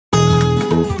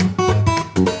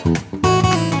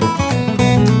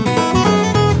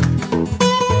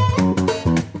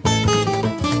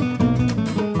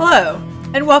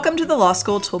welcome to the Law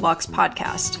School Toolbox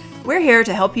podcast. We're here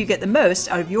to help you get the most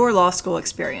out of your law school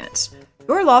experience.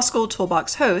 Your Law School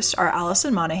Toolbox hosts are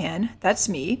Alison Monahan, that's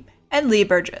me, and Lee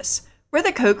Burgess. We're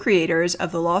the co-creators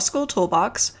of the Law School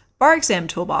Toolbox, Bar Exam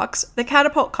Toolbox, the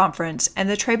Catapult Conference, and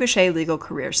the Trebuchet Legal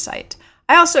Careers site.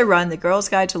 I also run the Girls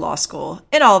Guide to Law School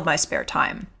in all of my spare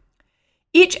time.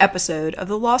 Each episode of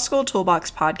the Law School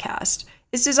Toolbox podcast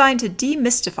is designed to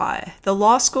demystify the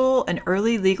law school and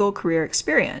early legal career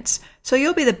experience so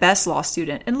you'll be the best law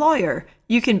student and lawyer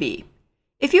you can be.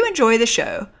 If you enjoy the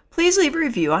show, please leave a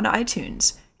review on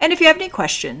iTunes. And if you have any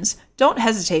questions, don't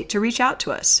hesitate to reach out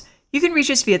to us. You can reach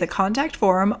us via the contact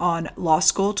form on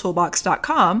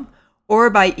lawschooltoolbox.com or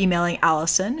by emailing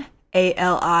Alison,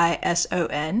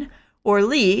 Alison, or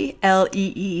Lee,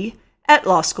 Lee, at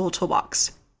Law School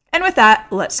Toolbox. And with that,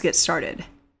 let's get started.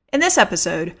 In this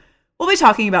episode, we'll be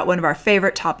talking about one of our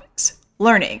favorite topics,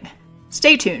 learning.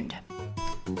 Stay tuned.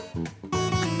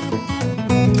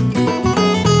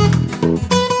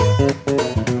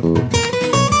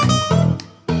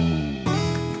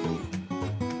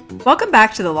 Welcome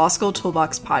back to the Law School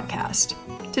Toolbox podcast.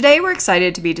 Today we're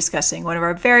excited to be discussing one of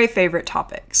our very favorite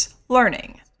topics,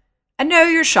 learning. I know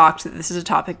you're shocked that this is a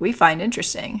topic we find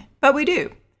interesting, but we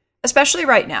do, especially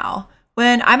right now,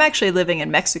 when I'm actually living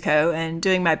in Mexico and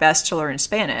doing my best to learn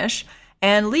Spanish,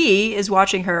 and Lee is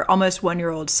watching her almost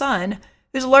one-year-old son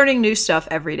who's learning new stuff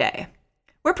every day.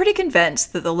 We're pretty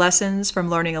convinced that the lessons from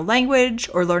learning a language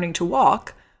or learning to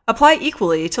walk apply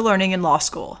equally to learning in law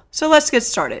school. So let's get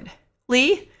started.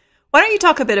 Lee, why don't you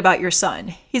talk a bit about your son?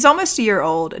 He's almost a year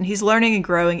old and he's learning and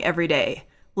growing every day,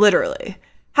 literally.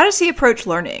 How does he approach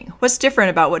learning? What's different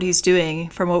about what he's doing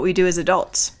from what we do as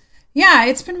adults? Yeah,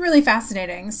 it's been really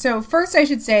fascinating. So first, I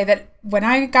should say that when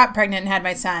I got pregnant and had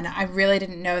my son, I really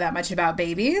didn't know that much about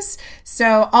babies.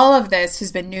 So all of this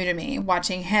has been new to me,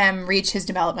 watching him reach his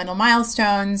developmental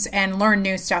milestones and learn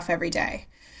new stuff every day.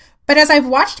 But as I've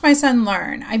watched my son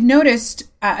learn, I've noticed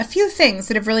a few things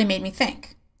that have really made me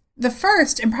think. The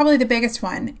first, and probably the biggest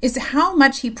one, is how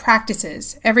much he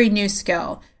practices every new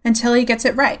skill until he gets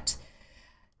it right.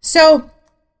 So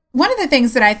one of the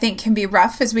things that I think can be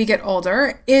rough as we get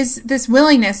older is this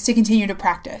willingness to continue to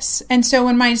practice. And so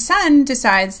when my son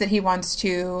decides that he wants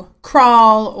to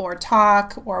crawl or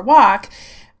talk or walk,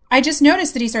 I just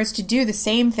notice that he starts to do the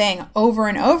same thing over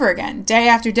and over again, day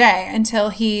after day, until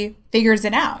he figures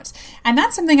it out. And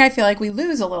that's something I feel like we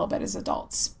lose a little bit as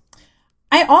adults.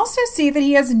 I also see that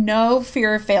he has no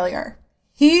fear of failure.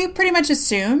 He pretty much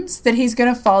assumes that he's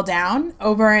going to fall down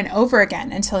over and over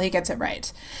again until he gets it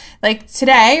right. Like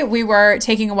today, we were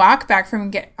taking a walk back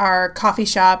from our coffee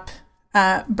shop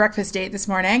breakfast date this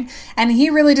morning, and he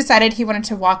really decided he wanted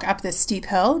to walk up this steep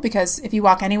hill because if you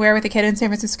walk anywhere with a kid in San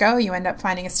Francisco, you end up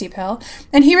finding a steep hill.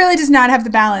 And he really does not have the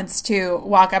balance to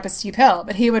walk up a steep hill,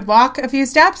 but he would walk a few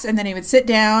steps and then he would sit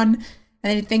down and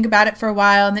then he'd think about it for a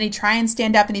while, and then he'd try and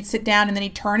stand up and he'd sit down, and then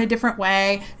he'd turn a different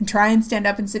way and try and stand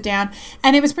up and sit down.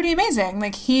 And it was pretty amazing.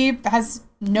 Like, he has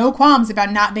no qualms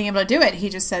about not being able to do it. He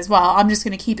just says, well, I'm just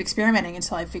going to keep experimenting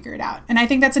until I figure it out. And I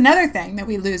think that's another thing that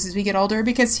we lose as we get older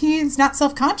because he's not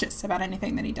self-conscious about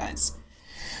anything that he does.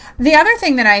 The other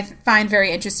thing that I find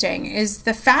very interesting is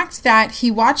the fact that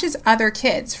he watches other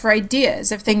kids for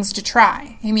ideas of things to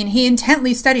try. I mean, he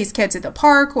intently studies kids at the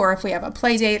park or if we have a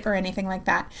play date or anything like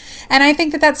that. And I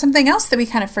think that that's something else that we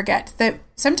kind of forget, that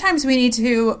sometimes we need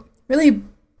to really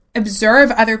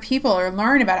observe other people or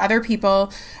learn about other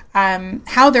people,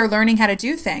 how they're learning how to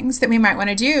do things that we might want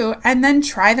to do, and then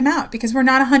try them out because we're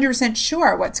not 100%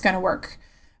 sure what's going to work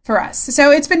for us.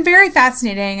 So it's been very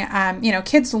fascinating.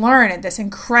 Kids learn at this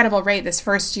incredible rate this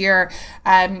first year.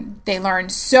 They learn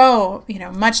so,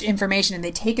 much information and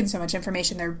they take in so much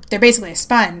information. They're basically a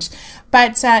sponge.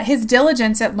 But his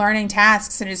diligence at learning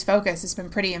tasks and his focus has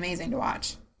been pretty amazing to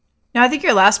watch. Now, I think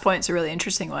your last point's a really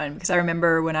interesting one because I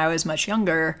remember when I was much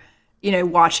younger,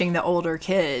 watching the older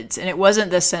kids, and it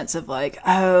wasn't this sense of like,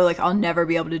 oh, like I'll never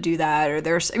be able to do that,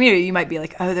 or you might be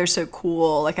like, oh, they're so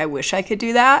cool, like I wish I could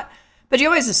do that. But you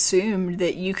always assumed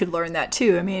that you could learn that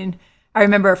too. I mean, I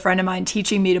remember a friend of mine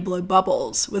teaching me to blow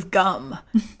bubbles with gum.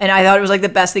 And I thought it was like the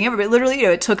best thing ever. But literally,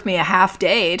 it took me a half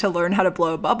day to learn how to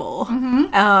blow a bubble.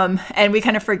 Mm-hmm. And we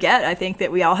kind of forget, I think,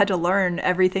 that we all had to learn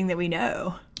everything that we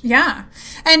know. Yeah.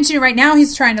 And right now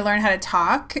he's trying to learn how to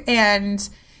talk, and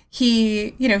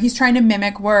he's trying to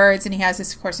mimic words, and he has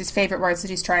his favorite words that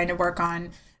he's trying to work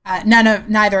on. None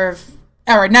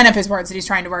of his words that he's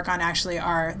trying to work on actually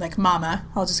are like mama.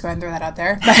 I'll just go ahead and throw that out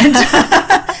there.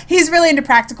 But he's really into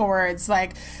practical words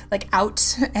like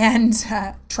out and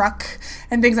truck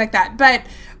and things like that. But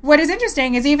what is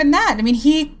interesting is even that. I mean,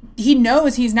 he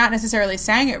knows he's not necessarily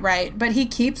saying it right, but he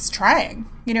keeps trying,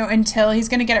 until he's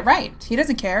going to get it right. He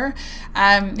doesn't care.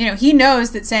 He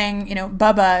knows that saying,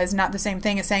 Bubba is not the same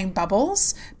thing as saying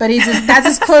bubbles, but that's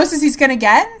as close as he's going to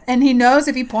get. And he knows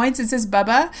if he points and says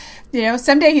Bubba,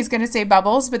 someday he's going to say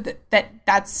bubbles, but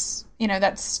that's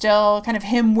still kind of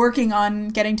him working on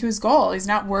getting to his goal. He's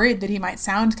not worried that he might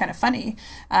sound kind of funny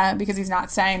because he's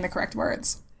not saying the correct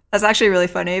words. That's actually really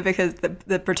funny because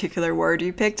the particular word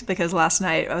you picked, because last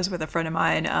night I was with a friend of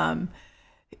mine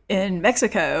in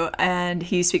Mexico, and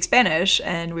he speaks Spanish,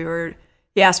 and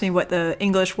he asked me what the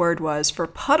English word was for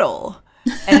puddle.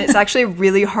 And it's actually a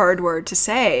really hard word to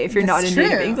say if you're not a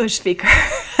native English speaker.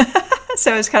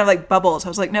 So it's kind of like bubbles. I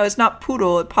was like, no, it's not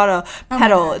poodle, puddle,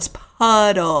 pedal, it's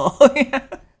puddle.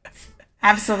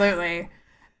 Absolutely.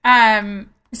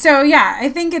 So yeah, I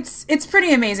think it's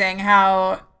pretty amazing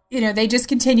how they just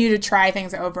continue to try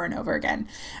things over and over again.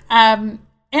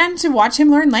 And to watch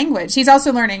him learn language. He's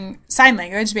also learning sign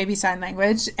language, baby sign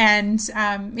language. And,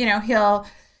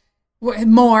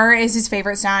 more is his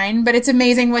favorite sign. But it's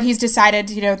amazing what he's decided,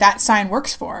 that sign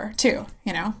works for, too,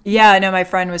 Yeah, I know my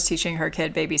friend was teaching her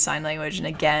kid baby sign language. And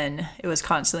again, it was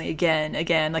constantly again.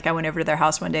 Like I went over to their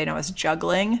house one day and I was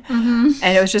juggling. Mm-hmm.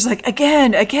 And it was just like,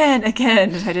 again. I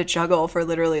had to juggle for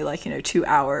literally 2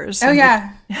 hours. Oh,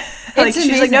 yeah.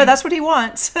 She's like, no, that's what he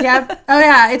wants. Yeah. Oh,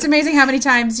 yeah. It's amazing how many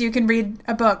times you can read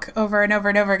a book over and over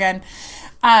and over again.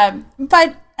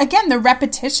 But again, the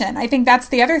repetition, I think that's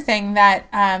the other thing that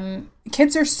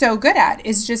kids are so good at,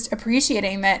 is just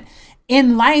appreciating that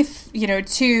in life,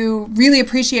 to really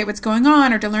appreciate what's going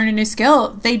on or to learn a new skill,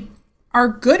 they are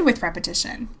good with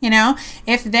repetition.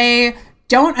 If they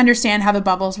don't understand how the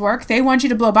bubbles work, they want you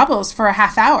to blow bubbles for a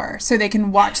half hour so they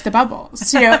can watch the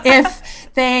bubbles. If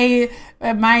they,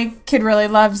 my kid really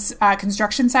loves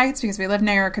construction sites because we live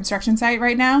near a construction site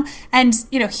right now. And,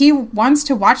 he wants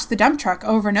to watch the dump truck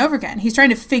over and over again. He's trying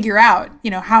to figure out,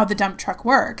 how the dump truck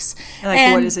works.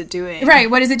 What is it doing? Right.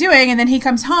 What is it doing? And then he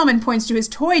comes home and points to his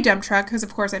toy dump truck because,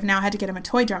 of course, I've now had to get him a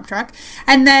toy dump truck.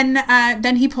 And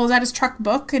then he pulls out his truck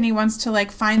book and he wants to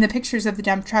find the pictures of the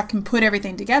dump truck and put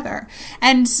everything together.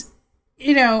 And,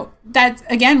 that,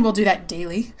 again, we'll do that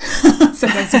daily,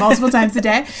 sometimes multiple times a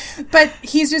day. But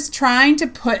he's just trying to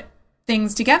put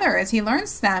things together as he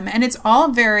learns them. And it's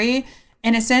all very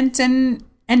innocent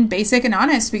and basic and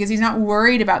honest because he's not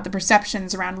worried about the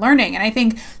perceptions around learning. And I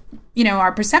think,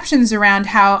 our perceptions around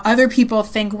how other people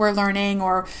think we're learning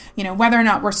or, whether or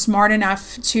not we're smart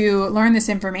enough to learn this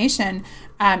information,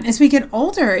 as we get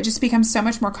older, it just becomes so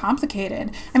much more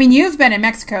complicated. I mean, you've been in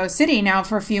Mexico City now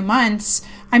for a few months.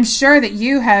 I'm sure that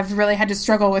you have really had to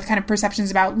struggle with kind of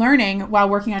perceptions about learning while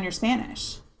working on your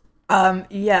Spanish.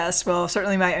 Yes, well,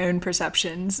 certainly my own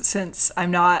perceptions, since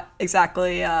I'm not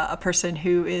exactly a person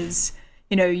who is,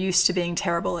 used to being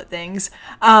terrible at things.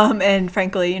 And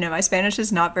frankly, my Spanish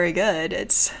is not very good.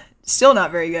 It's still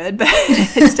not very good, but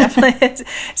it's definitely,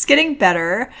 it's getting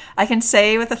better. I can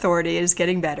say with authority it is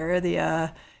getting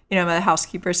better. My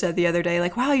housekeeper said the other day,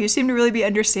 wow, you seem to really be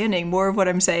understanding more of what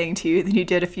I'm saying to you than you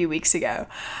did a few weeks ago.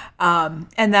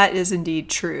 And that is indeed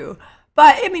true.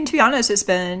 But I mean, to be honest, it's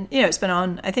been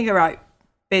on, I think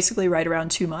basically right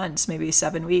around 2 months, maybe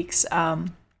 7 weeks.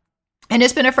 And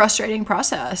it's been a frustrating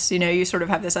process. You sort of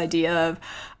have this idea of,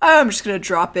 oh, I'm just going to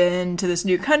drop into this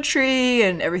new country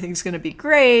and everything's going to be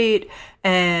great.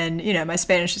 And, my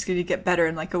Spanish is going to get better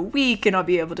in a week and I'll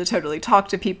be able to totally talk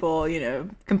to people,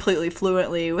 completely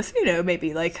fluently with,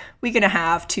 maybe week and a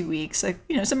half, 2 weeks,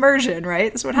 it's immersion,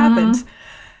 right? That's what happens.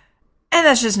 And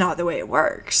that's just not the way it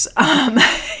works.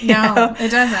 No,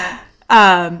 it doesn't.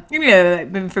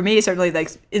 For me, certainly,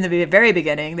 in the very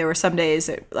beginning, there were some days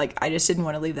that, I just didn't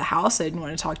want to leave the house. I didn't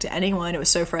want to talk to anyone. It was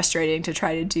so frustrating to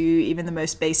try to do even the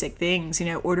most basic things,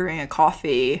 ordering a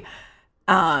coffee.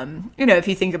 If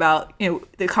you think about,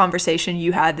 the conversation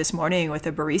you had this morning with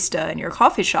a barista in your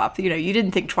coffee shop, you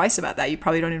didn't think twice about that. You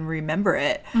probably don't even remember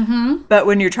it. Mm-hmm. But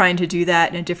when you're trying to do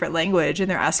that in a different language and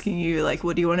they're asking you,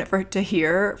 well, do you want it to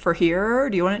here, or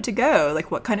do you want it to go?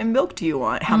 What kind of milk do you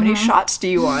want? How many shots do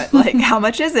you want? How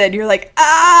much is it? And you're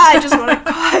I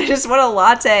just want a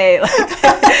latte.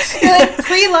 You're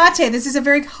pre-latte. This is a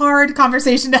very hard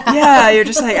conversation to have. Yeah, you're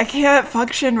just I can't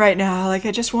function right now. I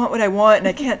just want what I want and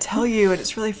I can't tell you. And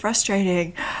it's really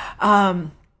frustrating.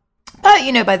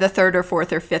 But, by the third or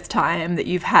fourth or fifth time that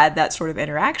you've had that sort of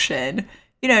interaction,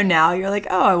 now you're like,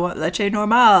 oh, I want leche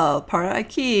normal, para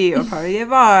aquí, or para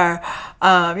llevar,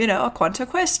 cuánto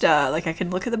cuesta. Like, I can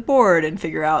look at the board and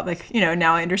figure out, like,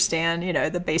 now I understand,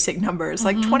 the basic numbers,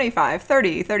 like 25,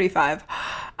 30, 35.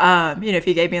 If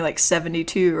you gave me like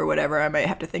 72 or whatever, I might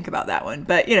have to think about that one.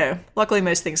 But, luckily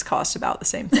most things cost about the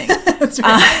same thing. That's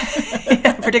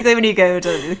right. Particularly when you go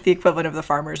to the equivalent of the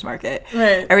farmer's market.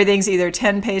 Right. Everything's either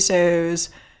 10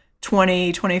 pesos,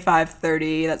 20, 25,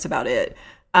 30. That's about it.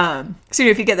 So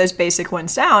if you get those basic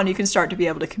ones down, you can start to be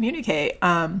able to communicate.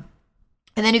 And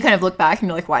then you kind of look back and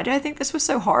you're like, why did I think this was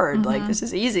so hard? Like, this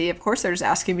is easy. Of course, they're just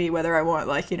asking me whether I want,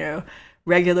 like,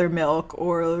 regular milk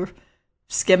or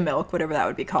skim milk, whatever that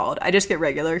would be called. I just get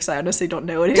regular because I honestly don't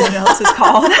know what anyone else is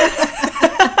called.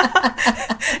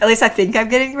 At least I think I'm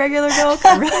getting regular milk.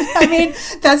 I mean,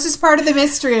 that's just part of the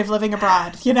mystery of living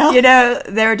abroad,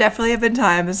 There definitely have been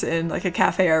times in like a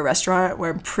cafe or a restaurant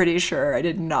where I'm pretty sure I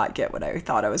did not get what I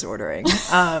thought I was ordering.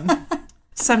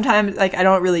 Sometimes, like, I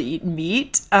don't really eat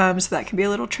meat, so that can be a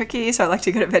little tricky. So I like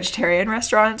to go to vegetarian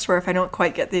restaurants where if I don't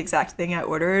quite get the exact thing I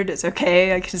ordered, it's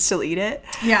okay. I can still eat it.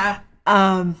 Yeah.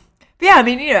 But yeah, I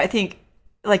mean, I think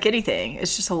like anything,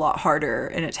 it's just a lot harder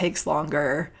and it takes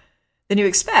longer than you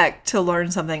expect to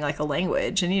learn something like a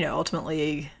language. And,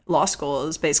 ultimately law school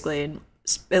is basically,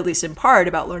 at least in part,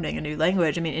 about learning a new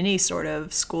language. I mean, any sort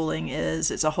of schooling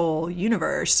it's a whole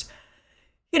universe.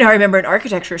 I remember in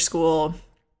architecture school,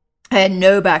 I had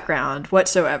no background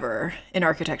whatsoever in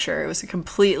architecture. It was a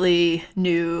completely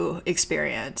new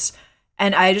experience.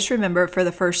 And I just remember for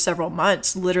the first several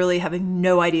months, literally having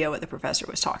no idea what the professor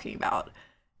was talking about.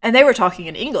 And they were talking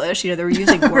in English, they were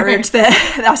using words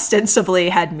that ostensibly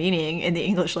had meaning in the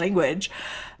English language.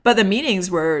 But the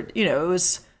meanings were, it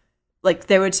was like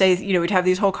they would say, we'd have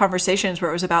these whole conversations where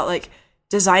it was about like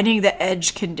designing the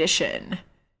edge condition.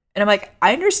 And I'm like,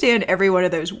 I understand every one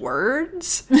of those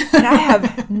words, and I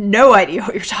have no idea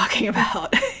what you're talking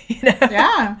about.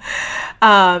 Yeah.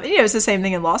 It's the same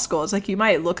thing in law school. It's like you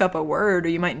might look up a word or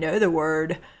you might know the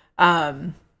word,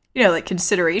 like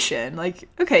consideration. Like,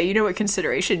 okay, you know what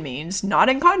consideration means, not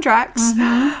in contracts.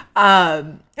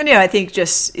 And I think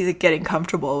just getting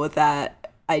comfortable with that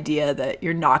idea that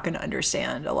you're not going to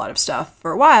understand a lot of stuff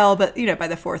for a while, but by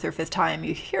the fourth or fifth time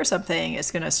you hear something,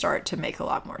 it's going to start to make a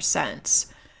lot more sense.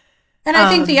 And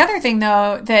I think the other thing,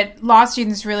 though, that law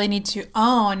students really need to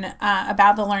own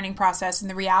about the learning process and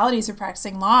the realities of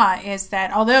practicing law is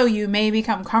that although you may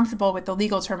become comfortable with the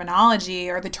legal terminology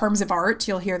or the terms of art,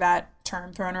 you'll hear that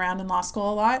term thrown around in law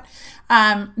school a lot,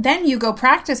 then you go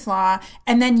practice law,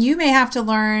 and then you may have to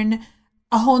learn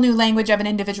a whole new language of an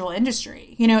individual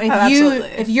industry.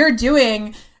 If you're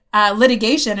doing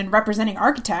litigation and representing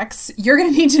architects, you're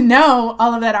going to need to know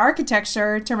all of that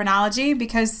architecture terminology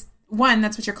because one,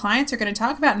 that's what your clients are going to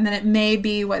talk about, and then it may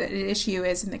be what an issue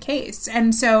is in the case.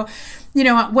 And so,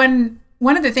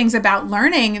 one of the things about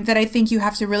learning that I think you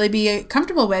have to really be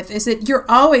comfortable with is that you're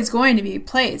always going to be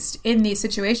placed in these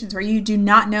situations where you do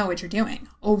not know what you're doing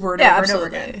over and over and over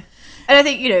again. And I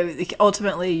think,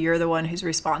 ultimately you're the one who's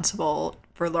responsible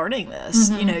for learning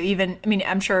this.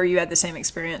 I'm sure you had the same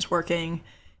experience working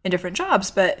in different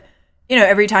jobs, but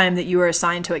every time that you were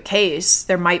assigned to a case,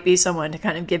 there might be someone to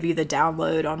kind of give you the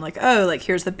download on like, oh, like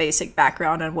here's the basic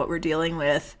background on what we're dealing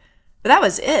with. But that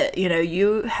was it.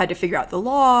 You had to figure out the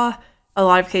law. A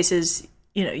lot of cases,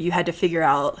 you had to figure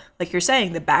out, like you're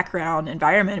saying, the background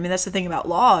environment. I mean, that's the thing about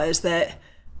law is that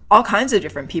all kinds of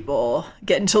different people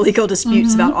get into legal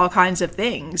disputes about all kinds of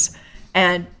things.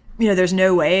 And, there's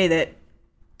no way that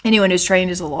anyone who's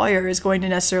trained as a lawyer is going to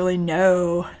necessarily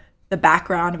know the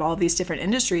background of all these different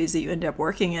industries that you end up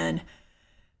working in.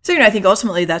 So, I think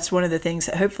ultimately that's one of the things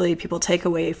that hopefully people take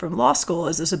away from law school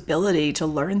is this ability to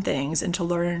learn things and to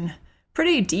learn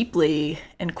pretty deeply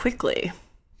and quickly.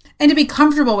 And to be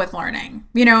comfortable with learning,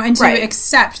 and to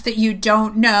accept that you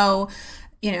don't know,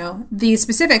 the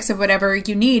specifics of whatever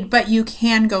you need, but you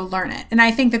can go learn it. And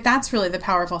I think that that's really the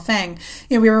powerful thing.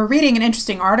 We were reading an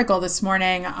interesting article this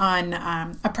morning on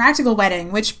a practical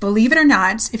wedding, which, believe it or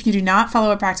not, if you do not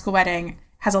follow a practical wedding,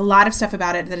 has a lot of stuff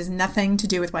about it that has nothing to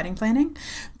do with wedding planning,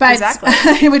 but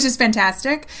exactly. Which is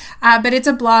fantastic. But it's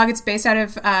a blog. It's based out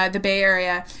of the Bay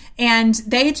Area. And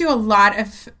they do a lot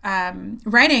of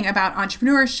writing about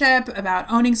entrepreneurship, about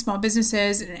owning small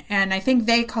businesses. And I think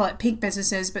they call it pink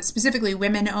businesses, but specifically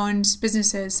women-owned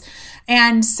businesses.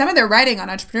 And some of their writing on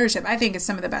entrepreneurship, I think, is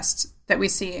some of the best that we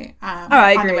see.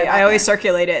 I agree. I always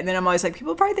circulate it. And then I'm always like,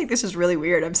 people probably think this is really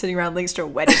weird. I'm sending around links to a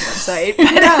wedding website.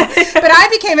 But I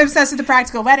became obsessed with the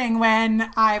practical wedding when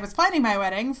I was planning my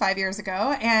wedding 5 years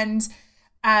ago. And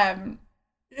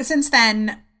since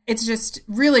then, it's just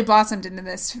really blossomed into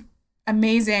this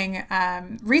amazing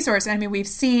resource. I mean, we've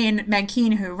seen Meg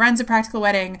Keane, who runs A Practical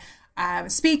Wedding,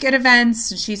 speak at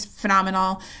events. She's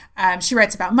phenomenal. She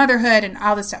writes about motherhood and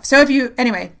all this stuff. So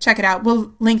anyway, check it out.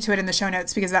 We'll link to it in the show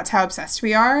notes because that's how obsessed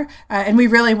we are. And we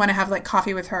really want to have like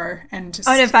coffee with her and just...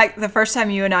 Oh, and in fact, the first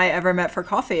time you and I ever met for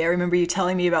coffee, I remember you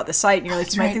telling me about the site and you're like,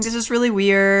 I think this is really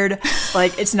weird.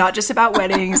 Like, it's not just about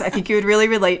weddings. I think you would really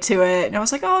relate to it. And I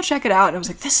was like, oh, I'll check it out. And I was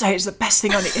like, this site is the best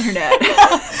thing on the internet.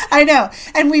 I know.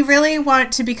 And we really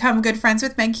want to become good friends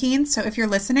with Meg Keane. So if you're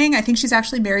listening, I think she's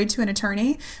actually married to an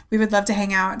attorney. We would love to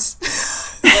hang out.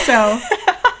 So...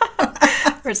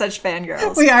 We're such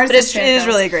fangirls. We are. But it is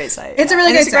really a great site. It's a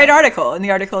really great site. It's a great article. And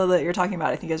the article that you're talking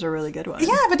about, I think, is a really good one.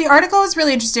 Yeah, but the article is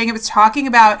really interesting. It was talking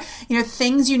about,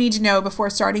 things you need to know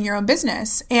before starting your own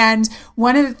business. And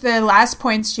one of the last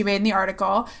points she made in the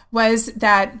article was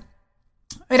that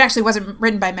it actually wasn't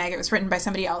written by Meg. It was written by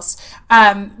somebody else.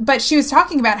 But she was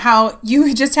talking about how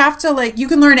you just have to, you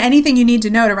can learn anything you need to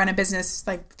know to run a business,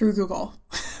 through Google.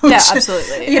 Which, yeah,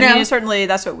 absolutely. I mean, certainly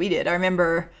that's what we did. I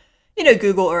remember...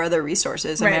 Google or other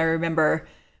resources. I mean, I remember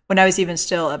when I was even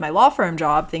still at my law firm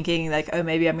job thinking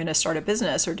maybe I'm going to start a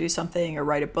business or do something or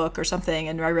write a book or something.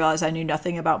 And I realized I knew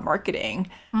nothing about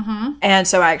marketing. Mm-hmm. And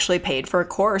so I actually paid for a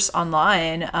course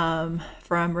online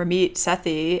from Ramit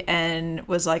Sethi and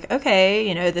was like,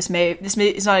 okay, this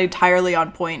is not entirely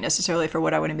on point necessarily for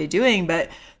what I want to be doing, but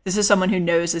this is someone who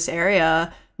knows this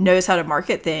area, knows how to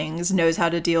market things, knows how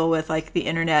to deal with the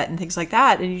internet and things like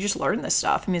that. And you just learn this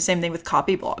stuff. I mean, same thing with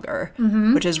Copy Blogger,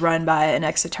 which is run by an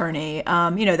ex-attorney.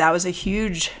 That was a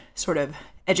huge sort of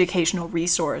educational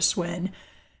resource when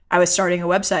I was starting a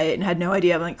website and had no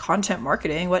idea of content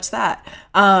marketing. What's that?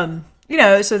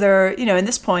 So there, at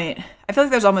this point, I feel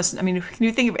like there's almost, can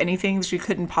you think of anything that you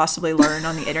couldn't possibly learn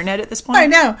on the internet at this point? I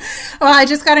know. Well, I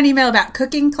just got an email about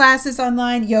cooking classes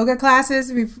online, yoga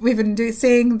classes. We've been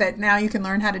seeing that now you can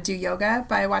learn how to do yoga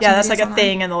by watching videos that's a online.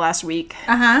 thing in the last week.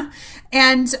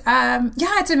 And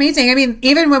it's amazing. I mean,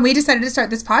 even when we decided to start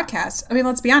this podcast,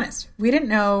 let's be honest, we didn't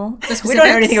know the specifics. We don't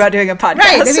know anything about doing a podcast.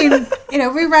 Right. I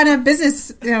mean, we run a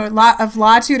business, of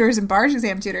law tutors and bar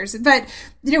exam tutors, but,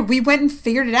 we went and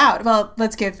figured it out. Well,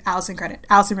 let's give Alison credit.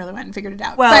 Alison really went and figured it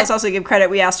out. Well, let's also give credit.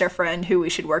 We asked our friend who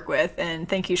we should work with, and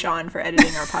thank you, Sean, for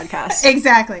editing our podcast.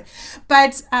 Exactly.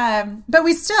 But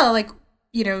we still,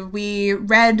 we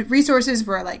read resources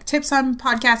where tips on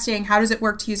podcasting, how does it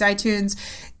work to use iTunes.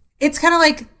 It's kind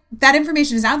of that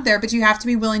information is out there, but you have to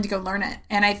be willing to go learn it.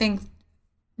 And I think,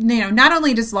 not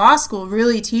only does law school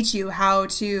really teach you how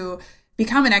to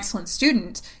become an excellent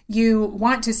student, you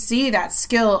want to see that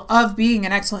skill of being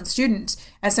an excellent student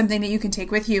as something that you can take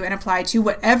with you and apply to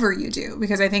whatever you do.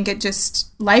 Because I think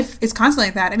life is constantly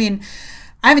like that. I mean,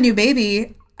 I have a new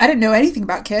baby. I didn't know anything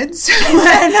about kids. It's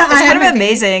kind of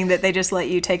amazing that they just let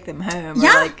you take them home.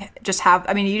 Yeah. Or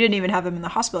you didn't even have them in the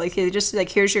hospital. They just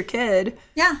here's your kid.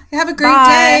 Yeah. Have a great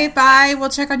day. Bye. We'll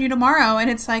check on you tomorrow. And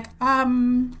it's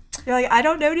you're I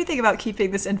don't know anything about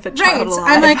keeping this infant child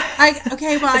alive. I'm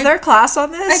okay, well. Is there a class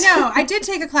on this? I know. I did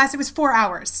take a class. It was 4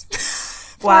 hours.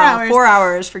 4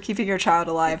 hours for keeping your child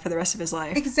alive for the rest of his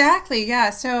life. Exactly,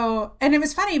 yeah. So, and it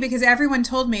was funny because everyone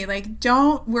told me,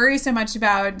 don't worry so much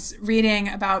about reading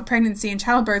about pregnancy and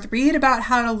childbirth. Read about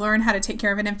how to learn how to take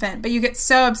care of an infant. But you get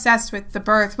so obsessed with the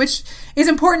birth, which is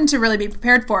important to really be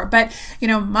prepared for. But,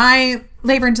 my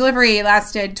labor and delivery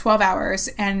lasted 12 hours,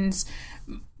 and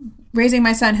raising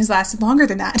my son has lasted longer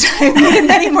than that. I've needed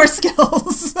many more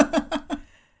skills.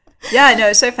 Yeah, no,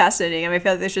 it's so fascinating. I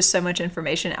feel like there's just so much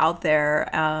information out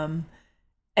there.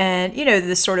 And,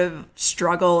 this sort of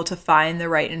struggle to find the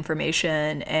right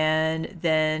information. And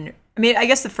then, I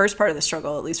guess the first part of the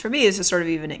struggle, at least for me, is to sort of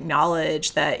even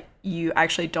acknowledge that you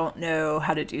actually don't know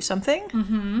how to do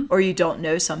something or you don't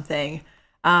know something.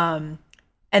 And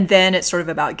then it's sort of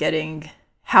about getting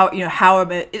I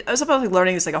was supposed to be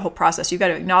learning is a whole process. You've got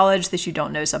to acknowledge that you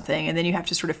don't know something, and then you have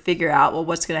to sort of figure out, well,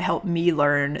 what's going to help me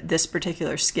learn this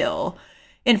particular skill.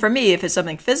 And for me, if it's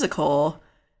something physical,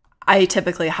 I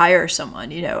typically hire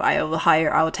someone. I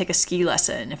will take a ski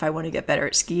lesson if I want to get better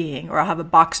at skiing, or I'll have a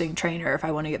boxing trainer if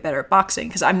I want to get better at boxing,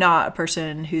 because I'm not a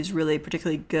person who's really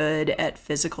particularly good at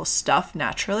physical stuff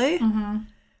naturally.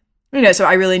 So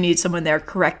I really need someone there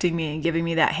correcting me and giving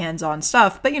me that hands-on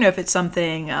stuff. But, if it's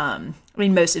something,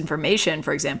 most information,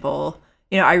 for example,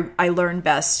 I learn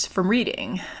best from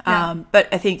reading. Yeah. But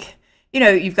I think,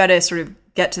 you've got to sort of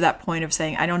get to that point of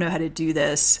saying, I don't know how to do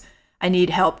this. I need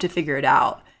help to figure it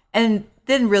out. And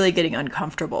then really getting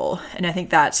uncomfortable. And I think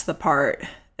that's the part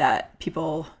that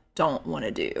people don't want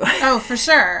to do. Oh, for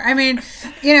sure. I mean,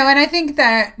 and I think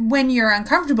that when you're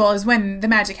uncomfortable is when the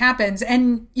magic happens,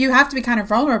 and you have to be kind of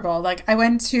vulnerable. Like, I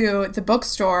went to the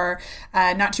bookstore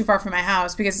not too far from my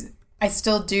house because I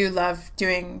still do love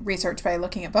doing research by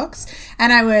looking at books.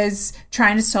 And I was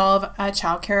trying to solve a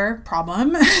childcare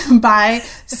problem by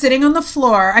sitting on the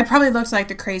floor. I probably looked like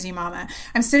the crazy mama.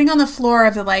 I'm sitting on the floor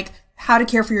of the how to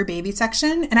care for your baby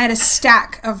section. And I had a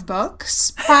stack of books,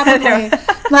 probably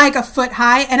like a foot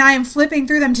high. And I am flipping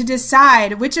through them to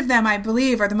decide which of them I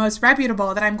believe are the most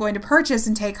reputable that I'm going to purchase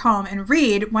and take home and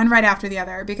read one right after the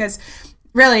other. Because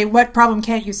really, what problem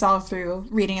can't you solve through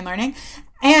reading and learning?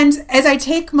 And as I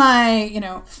take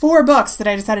my, 4 books that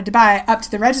I decided to buy up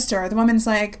to the register, the woman's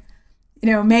like,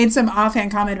 made some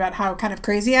offhand comment about how kind of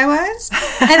crazy I was.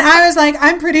 And I was like,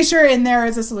 I'm pretty sure in there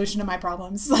is a solution to my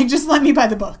problems. Like, just let me buy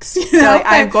the books.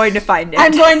 I'm going to find it.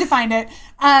 I'm going to find it.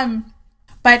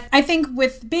 But I think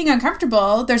with being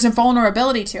uncomfortable, there's a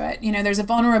vulnerability to it. There's a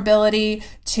vulnerability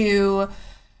to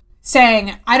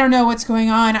saying, I don't know what's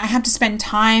going on. I have to spend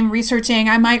time researching.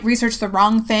 I might research the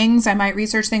wrong things. I might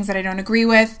research things that I don't agree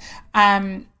with.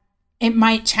 It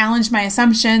might challenge my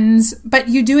assumptions, but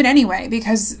you do it anyway,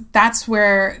 because that's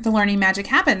where the learning magic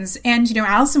happens. And,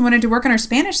 Alison wanted to work on her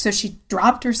Spanish, so she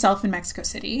dropped herself in Mexico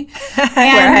City.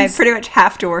 Where I pretty much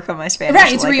have to work on my Spanish.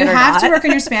 Right, so you have to work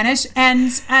on your Spanish.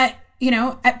 And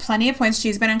at plenty of points,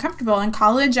 she's been uncomfortable. In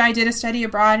college, I did a study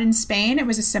abroad in Spain. It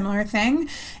was a similar thing.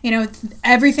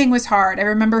 Everything was hard. I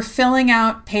remember filling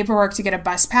out paperwork to get a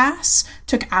bus pass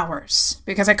took hours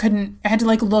because I had to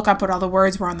look up what all the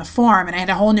words were on the form. And I had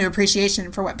a whole new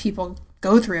appreciation for what people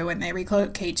go through when they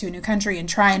relocate to a new country and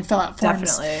try and fill out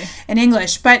forms in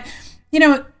English. But,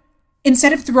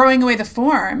 instead of throwing away the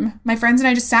form, my friends and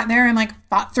I just sat there and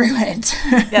thought through it.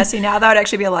 Yeah, see, now that would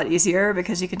actually be a lot easier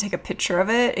because you can take a picture of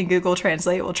it and Google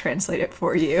Translate will translate it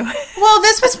for you. Well,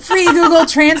 this was pre-Google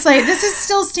Translate. This is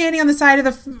still standing on the side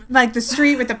of the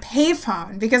street with a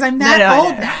payphone because I'm that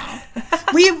old now.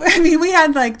 We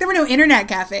had there were no internet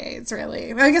cafes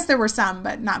really. I guess there were some,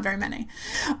 but not very many.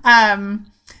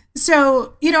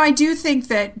 So, I do think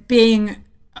that being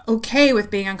okay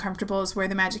with being uncomfortable is where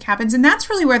the magic happens. And that's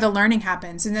really where the learning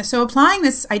happens. And so applying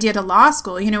this idea to law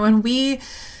school, when we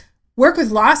work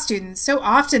with law students, so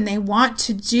often they want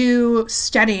to do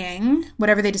studying,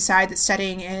 whatever they decide that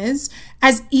studying is,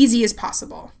 as easy as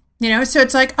possible. So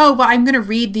it's oh, well, I'm going to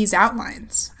read these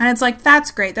outlines. And it's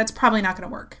that's great. That's probably not going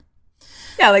to work.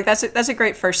 Yeah, that's a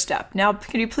great first step. Now,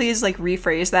 can you please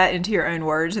rephrase that into your own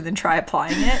words and then try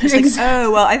applying it? It's exactly.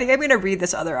 Oh, well, I think I'm going to read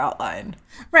this other outline.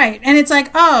 Right. And it's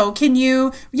oh, can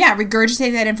you,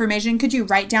 regurgitate that information? Could you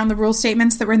write down the rule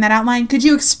statements that were in that outline? Could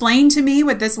you explain to me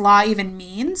what this law even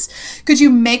means? Could you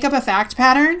make up a fact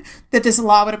pattern that this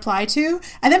law would apply to?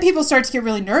 And then people start to get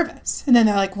really nervous. And then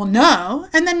they're well, no.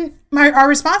 And then our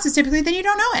response is typically, then you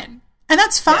don't know it. And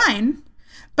that's fine. Yeah.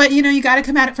 But, you got to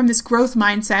come at it from this growth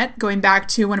mindset, going back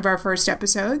to one of our first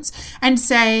episodes, and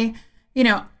say,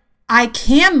 I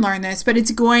can learn this, but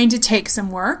it's going to take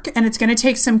some work and it's going to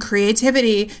take some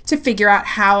creativity to figure out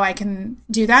how I can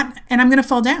do that. And I'm going to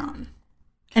fall down.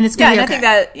 And it's going to be okay.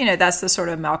 I think that, that's the sort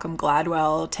of Malcolm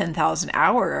Gladwell 10,000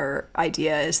 hour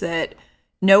idea, is that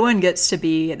no one gets to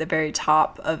be at the very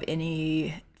top of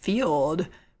any field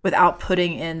without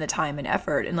putting in the time and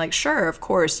effort. And sure, of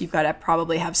course, you've got to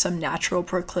probably have some natural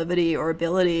proclivity or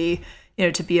ability,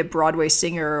 to be a Broadway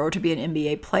singer or to be an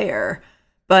NBA player.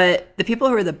 But the people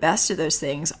who are the best at those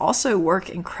things also work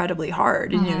incredibly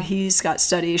hard. And, he's got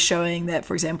studies showing that,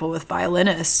 for example, with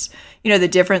violinists, the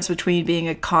difference between being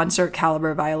a concert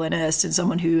caliber violinist and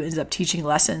someone who ends up teaching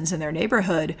lessons in their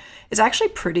neighborhood is actually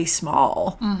pretty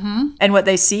small. Mm-hmm. And what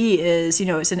they see is,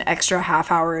 it's an extra half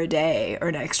hour a day or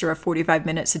an extra 45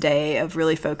 minutes a day of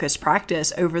really focused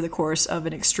practice over the course of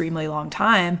an extremely long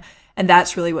time. And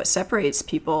that's really what separates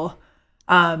people.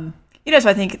 So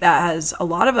I think that has a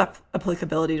lot of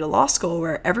applicability to law school,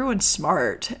 where everyone's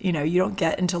smart. You don't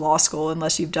get into law school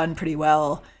unless you've done pretty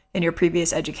well in your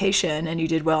previous education and you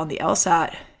did well on the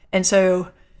LSAT. And so,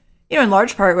 in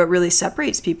large part, what really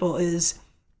separates people is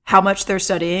how much they're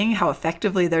studying, how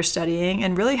effectively they're studying,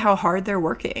 and really how hard they're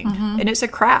working. Mm-hmm. And it's a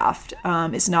craft.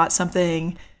 It's not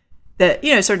something that,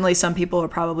 certainly some people are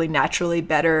probably naturally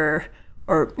better,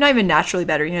 or not even naturally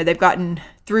better. They've gotten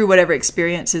through whatever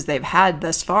experiences they've had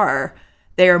thus far.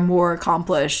 They are more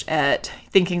accomplished at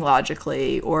thinking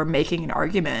logically or making an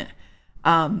argument.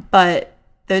 But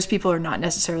those people are not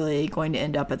necessarily going to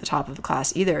end up at the top of the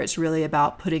class either. It's really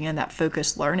about putting in that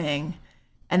focused learning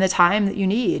and the time that you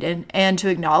need, and to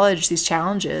acknowledge these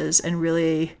challenges and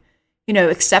really,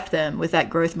 accept them with that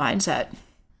growth mindset.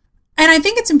 And I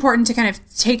think it's important to kind of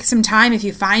take some time if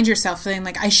you find yourself feeling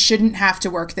like I shouldn't have to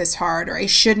work this hard or I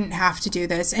shouldn't have to do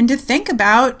this, and to think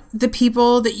about the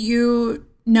people that you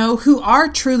know who are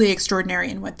truly extraordinary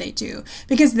in what they do,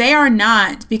 because they are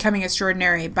not becoming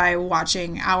extraordinary by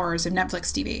watching hours of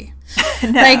Netflix TV.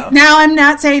 No. Like, now I'm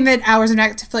not saying that hours of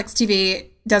Netflix TV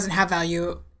doesn't have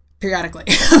value periodically,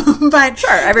 but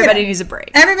sure, everybody needs a break.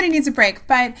 Everybody needs a break.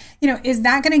 But, is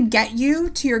that going to get you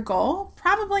to your goal?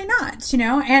 Probably not,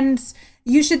 and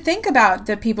you should think about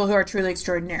the people who are truly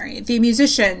extraordinary, the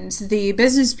musicians, the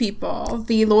business people,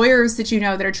 the lawyers that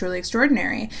that are truly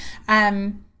extraordinary.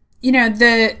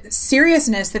 The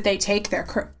seriousness that they take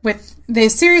with the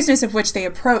seriousness of which they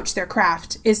approach their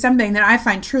craft is something that I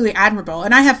find truly admirable.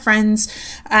 And I have friends,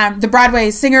 the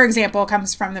Broadway singer example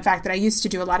comes from the fact that I used to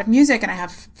do a lot of music, and I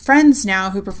have friends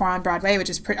now who perform on Broadway, which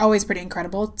is always pretty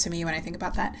incredible to me when I think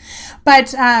about that. But,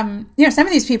 some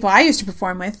of these people I used to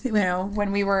perform with,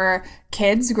 when we were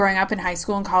kids growing up in high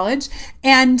school and college,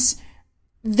 and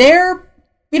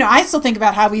I still think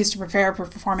about how we used to prepare for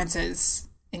performances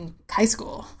in high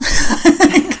school,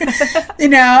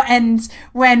 and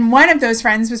when one of those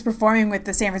friends was performing with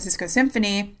the San Francisco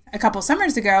Symphony a couple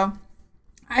summers ago,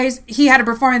 he had a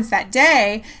performance that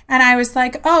day, and I was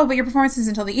like, oh, but your performance is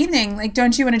until the evening. Like,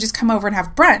 don't you want to just come over and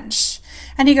have brunch?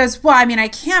 And he goes, well, I mean, I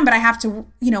can, but I have to,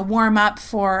 warm up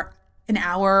for an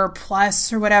hour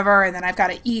plus or whatever, and then I've got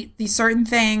to eat these certain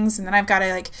things, and then I've got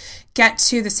to get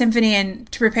to the symphony and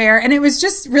to prepare. And it was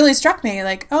just really struck me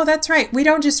like, oh, that's right, we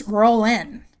don't just roll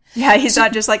in. Yeah, he's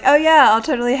not just like, oh yeah, I'll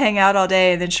totally hang out all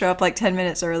day and then show up 10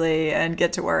 minutes early and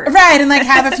get to work. Right, and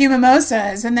have a few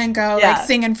mimosas and then go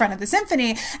sing in front of the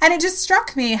symphony. And it just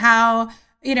struck me how,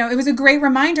 it was a great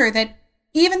reminder that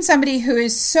even somebody who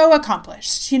is so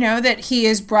accomplished, that he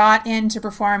is brought in to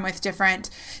perform with different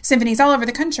symphonies all over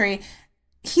the country,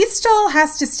 he still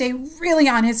has to stay really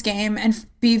on his game and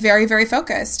be very, very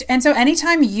focused. And so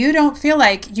anytime you don't feel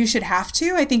like you should have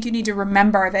to, I think you need to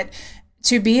remember that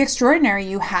to be extraordinary,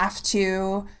 you have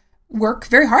to work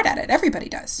very hard at it. Everybody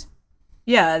does.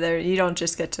 Yeah, you don't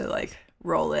just get to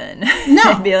roll in no.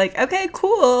 and be like, okay,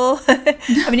 cool.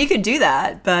 I mean, you could do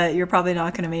that, but you're probably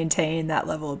not going to maintain that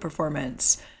level of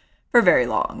performance for very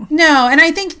long. No, and I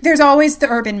think there's always the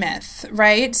urban myth,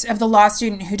 right, of the law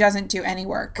student who doesn't do any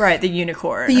work. Right, the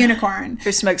unicorn. The unicorn.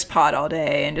 Who smokes pot all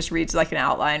day and just reads an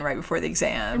outline right before the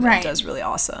exam. Right. And does really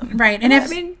awesome. Right,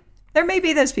 and there may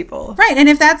be those people. Right, and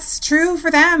if that's true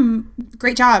for them,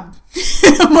 great job.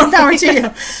 More power to you.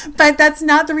 But that's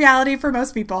not the reality for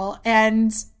most people,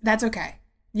 and that's okay.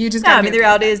 You just the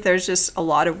reality is there's just a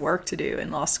lot of work to do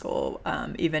in law school,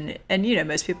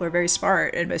 most people are very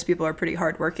smart, and most people are pretty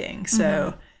hardworking.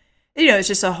 So, it's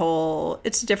just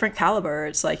it's a different caliber.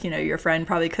 It's your friend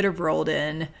probably could have rolled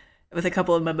in with a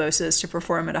couple of mimosas to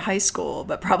perform at a high school,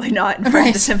 but probably not in front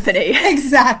of the symphony.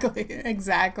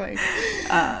 Exactly.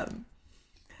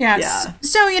 Yeah.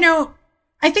 So,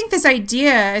 I think this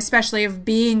idea, especially of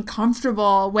being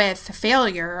comfortable with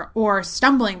failure or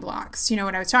stumbling blocks,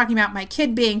 when I was talking about my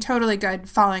kid being totally good,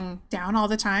 falling down all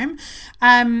the time,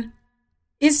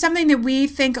 is something that we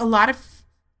think a lot of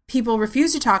people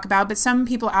refuse to talk about, but some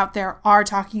people out there are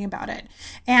talking about it.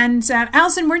 And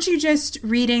Alison, weren't you just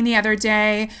reading the other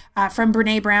day from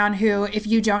Brene Brown, who, if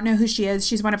you don't know who she is,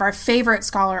 she's one of our favorite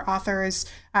scholar authors.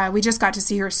 We just got to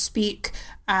see her speak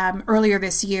earlier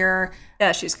this year.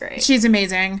 Yeah, she's great. She's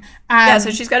amazing. So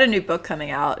she's got a new book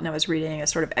coming out, and I was reading a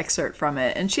sort of excerpt from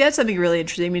it. And she had something really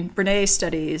interesting. I mean, Brene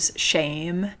studies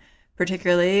shame,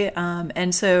 particularly.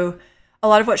 And so a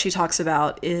lot of what she talks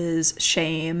about is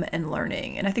shame and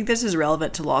learning. And I think this is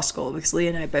relevant to law school because Leah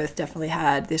and I both definitely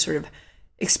had these sort of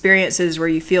experiences where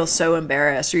you feel so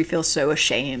embarrassed or you feel so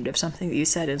ashamed of something that you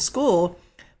said in school.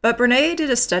 But Brene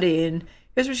did a study, and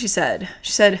here's what she said.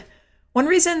 She said, one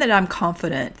reason that I'm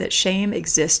confident that shame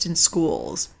exists in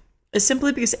schools is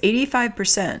simply because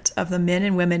 85% of the men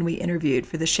and women we interviewed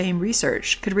for the shame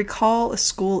research could recall a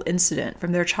school incident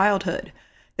from their childhood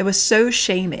that was so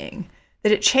shaming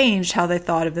that it changed how they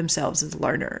thought of themselves as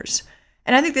learners.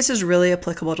 And I think this is really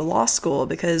applicable to law school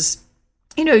because,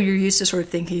 you're used to sort of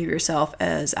thinking of yourself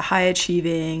as a high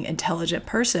achieving, intelligent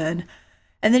person.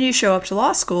 And then you show up to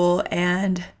law school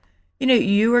and,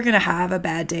 you are going to have a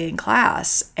bad day in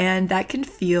class. And that can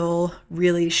feel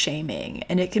really shaming.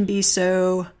 And it can be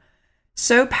so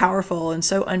powerful and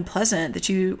so unpleasant that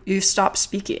you stop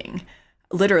speaking,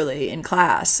 literally, in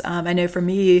class. I know for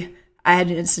me, I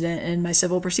had an incident in my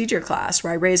civil procedure class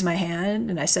where I raised my hand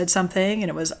and I said something and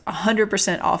it was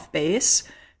 100% off base.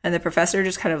 And the professor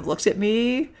just kind of looked at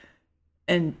me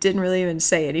and didn't really even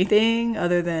say anything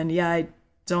other than, I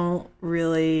don't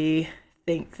really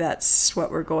think that's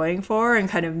what we're going for, and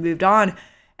kind of moved on.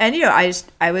 And,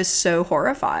 I was so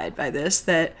horrified by this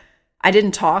that I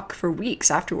didn't talk for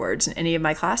weeks afterwards in any of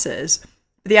my classes.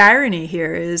 The irony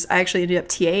here is I actually ended up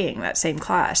TAing that same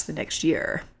class the next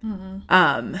year.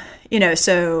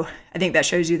 So I think that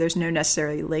shows you there's no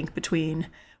necessarily link between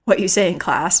what you say in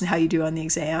class and how you do on the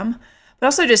exam. But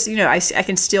also just, I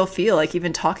can still feel like,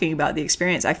 even talking about the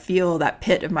experience, I feel that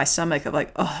pit of my stomach of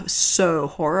like, oh, it was so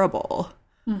horrible.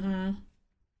 Mm-hmm.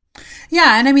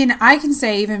 Yeah. And I mean, I can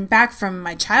say even back from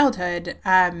my childhood,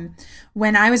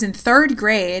 when I was in third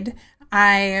grade,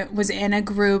 I was in a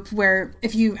group where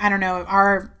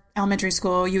our elementary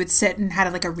school, you would sit and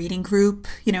had like a reading group,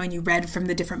 and you read from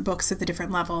the different books at the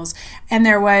different levels. And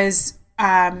there was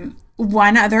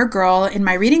one other girl in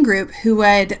my reading group who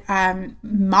would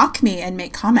mock me and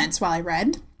make comments while I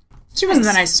read. She wasn't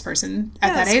the nicest person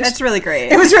at that age. That's really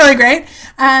great. It was really great.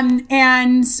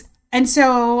 And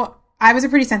so I was a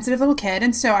pretty sensitive little kid,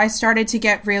 and so I started to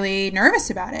get really nervous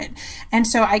about it. And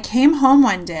so I came home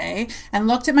one day and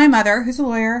looked at my mother, who's a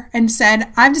lawyer, and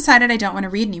said, I've decided I don't want to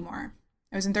read anymore.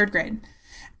 I was in third grade.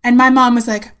 And my mom was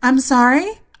like, I'm sorry?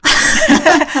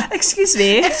 Excuse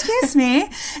me. Excuse me.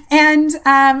 And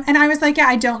I was like, yeah,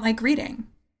 I don't like reading.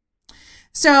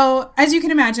 So as you can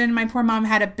imagine, my poor mom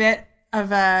had a bit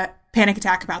of a panic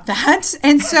attack about that.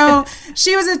 And so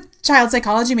she was a child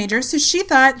psychology major. So she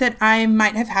thought that I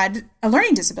might have had a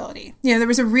learning disability. There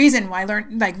was a reason why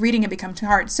reading had become too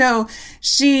hard. So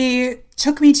she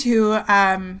took me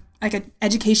to like an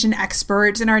education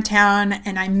expert in our town,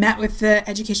 and I met with the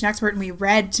education expert and we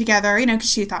read together, because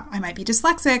she thought I might be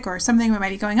dyslexic or something might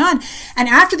be going on. And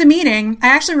after the meeting, I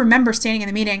actually remember standing in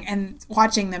the meeting and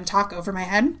watching them talk over my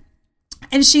head.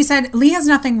 And she said, Lee has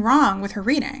nothing wrong with her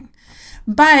reading.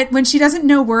 But when she doesn't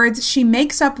know words, she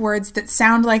makes up words that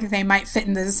sound like they might fit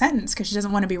into the sentence because she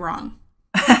doesn't want to be wrong.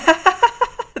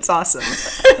 That's awesome.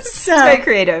 It's very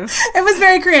creative. It was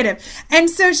very creative.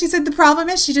 And so she said the problem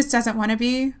is she just doesn't want to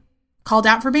be called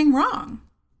out for being wrong.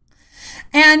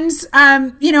 And,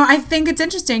 I think it's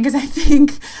interesting because I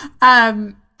think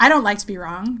I don't like to be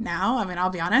wrong now. I mean, I'll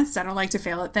be honest. I don't like to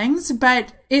fail at things.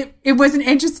 But it was an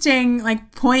interesting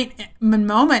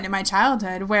moment in my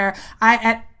childhood where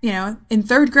in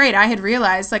third grade, I had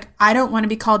realized I don't want to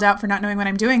be called out for not knowing what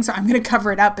I'm doing. So I'm going to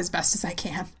cover it up as best as I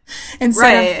can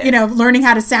instead of, learning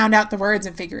how to sound out the words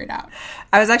and figure it out.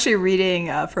 I was actually reading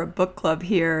for a book club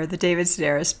here, the David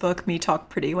Sedaris book, Me Talk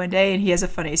Pretty, one day. And he has a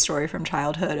funny story from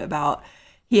childhood about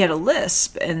he had a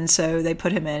lisp, and so they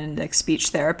put him in speech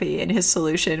therapy, and his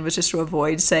solution was just to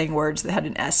avoid saying words that had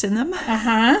an S in them.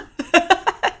 Uh-huh.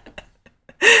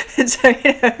 And so,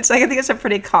 it's I think it's a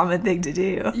pretty common thing to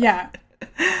do. Yeah.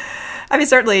 I mean,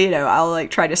 certainly, I'll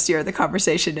try to steer the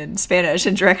conversation in Spanish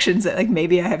in directions that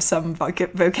maybe I have some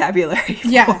vocabulary for.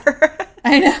 Yeah.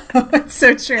 I know. It's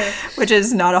so true. Which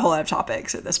is not a whole lot of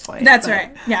topics at this point. That's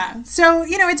right. Yeah. So,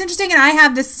 it's interesting. And I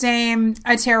had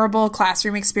a terrible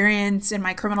classroom experience in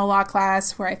my criminal law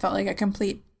class where I felt like a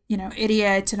complete,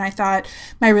 idiot. And I thought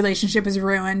my relationship was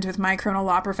ruined with my criminal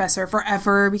law professor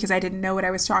forever because I didn't know what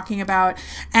I was talking about.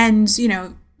 And,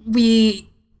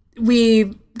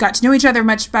 we got to know each other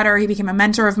much better. He became a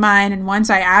mentor of mine. And once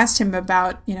I asked him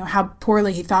about, how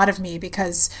poorly he thought of me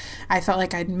because I felt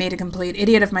like I'd made a complete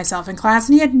idiot of myself in class,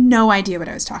 and he had no idea what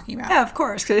I was talking about. Yeah, of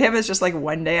course. Because him was just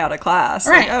one day out of class.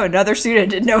 Right. Another student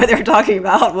didn't know what they were talking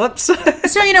about. Whoops.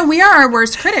 So, we are our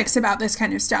worst critics about this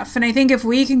kind of stuff. And I think if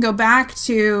we can go back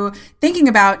to thinking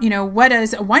about, what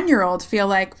does a 1-year-old feel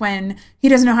like when he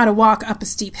doesn't know how to walk up a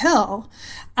steep hill,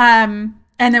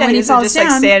 and then when he falls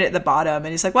down, stand at the bottom,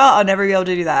 and he's like, "Well, I'll never be able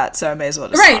to do that, so I may as well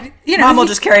just right." Stop. Mom will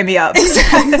just carry me up.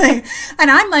 Exactly. And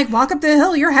I'm like, "Walk up the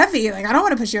hill. You're heavy. I don't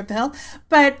want to push you up the hill."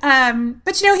 But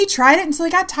he tried it until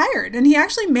he got tired, and he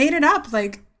actually made it up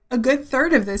a good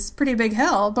third of this pretty big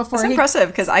hill before. It's impressive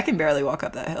because I can barely walk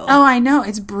up that hill. Oh, I know.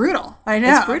 It's brutal. I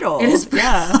know. It's brutal. It is brutal.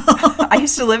 Yeah. I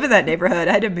used to live in that neighborhood.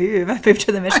 I had to move. I moved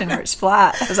to the Mission where it's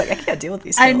flat. I was like, I can't deal with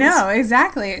these hills. I know.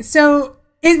 Exactly. So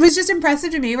it was just impressive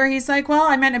to me where he's like, well,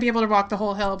 I might not be able to walk the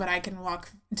whole hill, but I can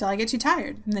walk until I get too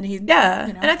tired. And then and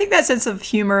I think that sense of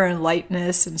humor and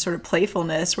lightness and sort of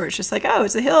playfulness where it's just oh,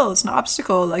 it's a hill, it's an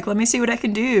obstacle. Let me see what I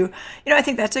can do. I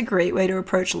think that's a great way to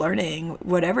approach learning,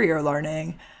 whatever you're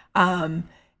learning. And,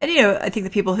 I think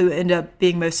the people who end up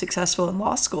being most successful in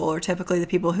law school are typically the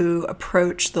people who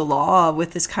approach the law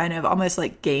with this kind of almost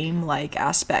game-like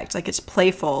aspect. It's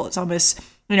playful. It's almost,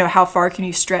 how far can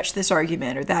you stretch this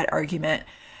argument or that argument?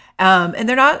 And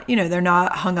they're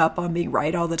not hung up on being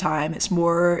right all the time.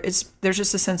 There's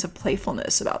just a sense of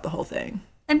playfulness about the whole thing.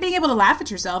 And being able to laugh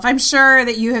at yourself. I'm sure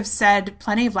that you have said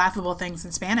plenty of laughable things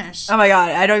in Spanish. Oh my God,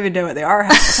 I don't even know what they are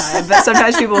half the time.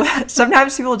 But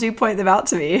sometimes people do point them out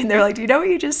to me, and they're like, "Do you know what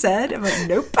you just said?" I'm like,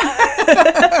 "Nope."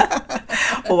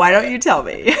 Well, why don't you tell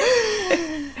me?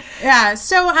 Yeah.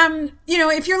 So,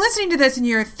 if you're listening to this and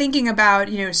you're thinking about,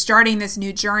 starting this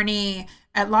new journey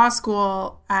at law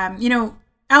school,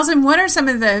 Alison, what are some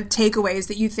of the takeaways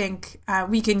that you think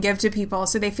we can give to people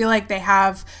so they feel like they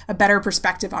have a better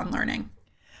perspective on learning?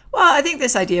 Well, I think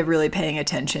this idea of really paying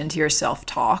attention to your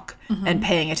self-talk and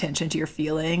paying attention to your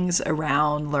feelings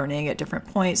around learning at different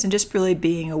points and just really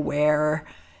being aware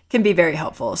can be very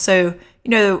helpful. So,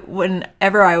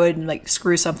 whenever I would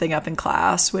screw something up in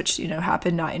class, which,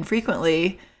 happened not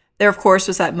infrequently, there of course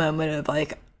was that moment of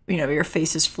your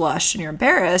face is flushed and you're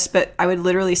embarrassed, but I would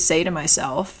literally say to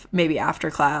myself, maybe after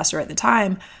class or at the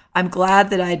time, I'm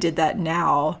glad that I did that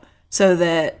now so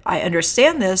that I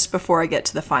understand this before I get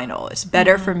to the final. It's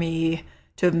better for me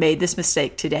to have made this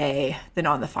mistake today than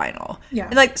on the final. Yeah.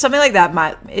 And something like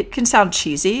that it can sound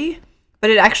cheesy, but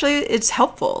it's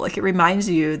helpful. It reminds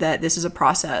you that this is a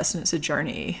process and it's a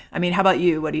journey. I mean, how about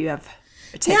you? What do you have?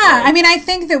 Yeah, I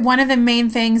think that one of the main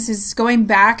things is going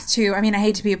back to, I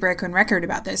hate to be a broken record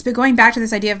about this, but going back to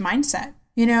this idea of mindset.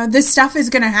 This stuff is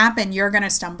going to happen. You're going to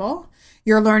stumble.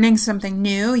 You're learning something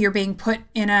new. You're being put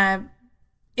in an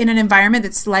environment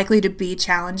that's likely to be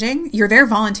challenging. You're there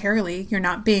voluntarily. You're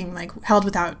not being held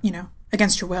without,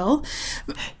 against your will.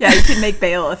 Yeah, you can make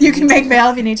bail if you can make bail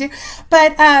if you need to.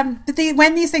 But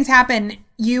when these things happen,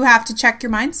 you have to check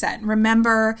your mindset.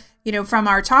 Remember, from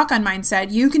our talk on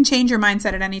mindset, you can change your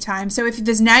mindset at any time. So if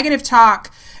this negative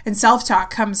talk and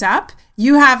self-talk comes up,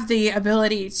 you have the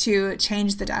ability to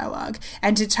change the dialogue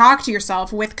and to talk to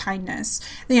yourself with kindness.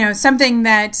 Something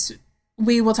that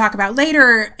we will talk about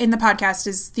later in the podcast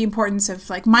is the importance of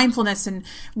mindfulness and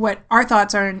what our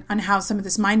thoughts are on how some of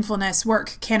this mindfulness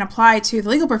work can apply to the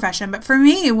legal profession. But for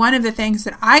me, one of the things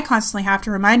that I constantly have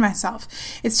to remind myself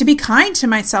is to be kind to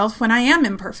myself when I am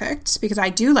imperfect, because I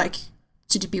do like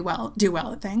to do well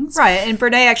at things. Right. And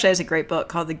Brene actually has a great book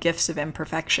called The Gifts of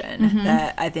Imperfection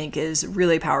that I think is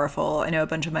really powerful. I know a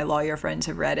bunch of my lawyer friends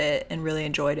have read it and really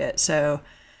enjoyed it. So,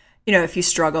 if you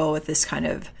struggle with this kind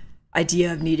of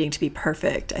idea of needing to be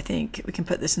perfect, I think we can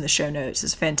put this in the show notes.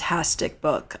 It's a fantastic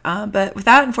book. But with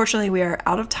that, unfortunately, we are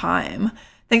out of time.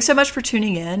 Thanks so much for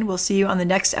tuning in. We'll see you on the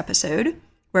next episode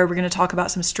where we're going to talk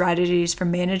about some strategies for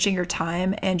managing your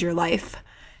time and your life.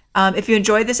 If you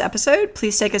enjoyed this episode,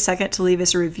 please take a second to leave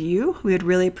us a review. We would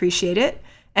really appreciate it.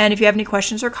 And if you have any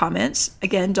questions or comments,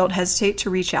 again, don't hesitate to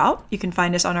reach out. You can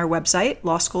find us on our website,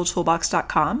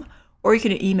 lawschooltoolbox.com, or you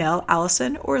can email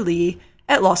Alison or Lee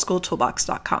at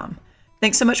lawschooltoolbox.com.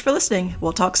 Thanks so much for listening.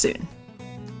 We'll talk soon.